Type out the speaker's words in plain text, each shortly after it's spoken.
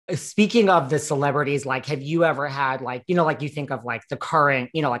Speaking of the celebrities, like, have you ever had like, like you think of like the current,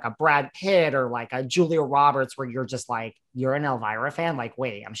 like a Brad Pitt or like a Julia Roberts, where you're just like, you're an Elvira fan? Like,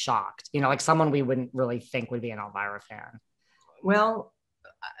 wait, I'm shocked. Like someone we wouldn't really think would be an Elvira fan. Well,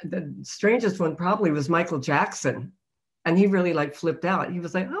 the strangest one probably was Michael Jackson. And he really like flipped out. He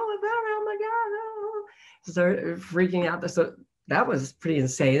was like, oh my God. Oh. Started freaking out. So that was pretty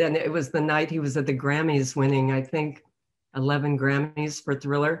insane. And it was the night he was at the Grammys winning, I think, 11 Grammys for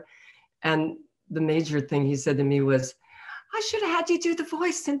Thriller. And the major thing he said to me was, I should have had you do the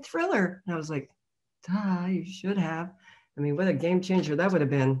voice in Thriller. And I was like, duh, you should have. I mean, what a game changer that would have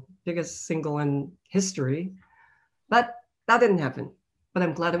been. Biggest single in history. But that didn't happen. But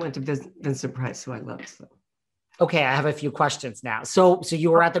I'm glad it went to Vincent Price, who I love. So. Okay, I have a few questions now. So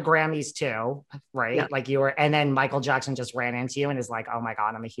you were at the Grammys too, Yeah. right? Like you were, and then Michael Jackson just ran into you and is like, "Oh my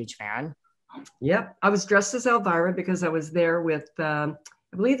God, I'm a huge fan." Yep. I was dressed as Elvira because I was there with, I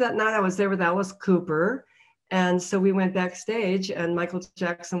believe that night I was there with Alice Cooper. And so we went backstage and Michael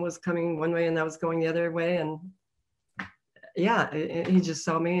Jackson was coming one way and I was going the other way. And yeah, he just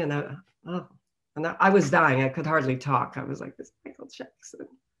saw me and I was dying. I could hardly talk. I was like, this Michael Jackson.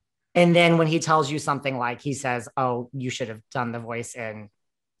 And then when he tells you something like he says, "Oh, you should have done the voice in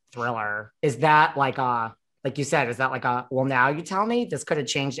Thriller," is that like you said, is that like well, now you tell me this could have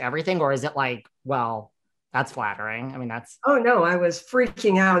changed everything? Or is it like, well, that's flattering? I mean, that's. Oh no, I was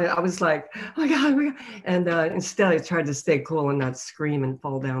freaking out. I was like, oh my God, oh my God. And instead I tried to stay cool and not scream and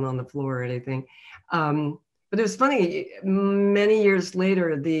fall down on the floor or anything. But it was funny, many years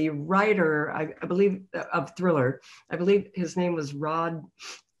later, the writer, I believe, of Thriller, I believe his name was Rod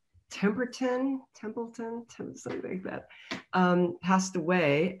Templeton, something like that, passed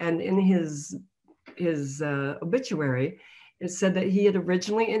away. And in his obituary, it said that he had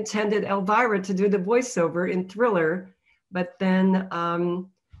originally intended Elvira to do the voiceover in Thriller, but then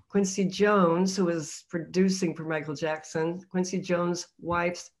Quincy Jones, who was producing for Michael Jackson, Quincy Jones'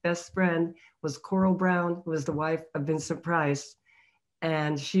 wife's best friend was Coral Brown, who was the wife of Vincent Price,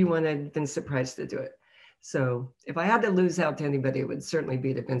 and she wanted Vincent Price to do it. So if I had to lose out to anybody, it would certainly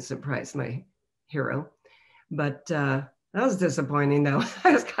be to Vincent Price, my hero. But that was disappointing, though.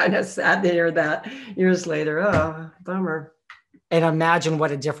 I was kind of sad to hear that years later. Oh, bummer. And imagine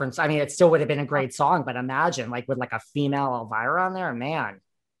what a difference. I mean, it still would have been a great song, but imagine like with like a female Elvira on there, man.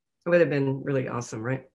 It would have been really awesome, right?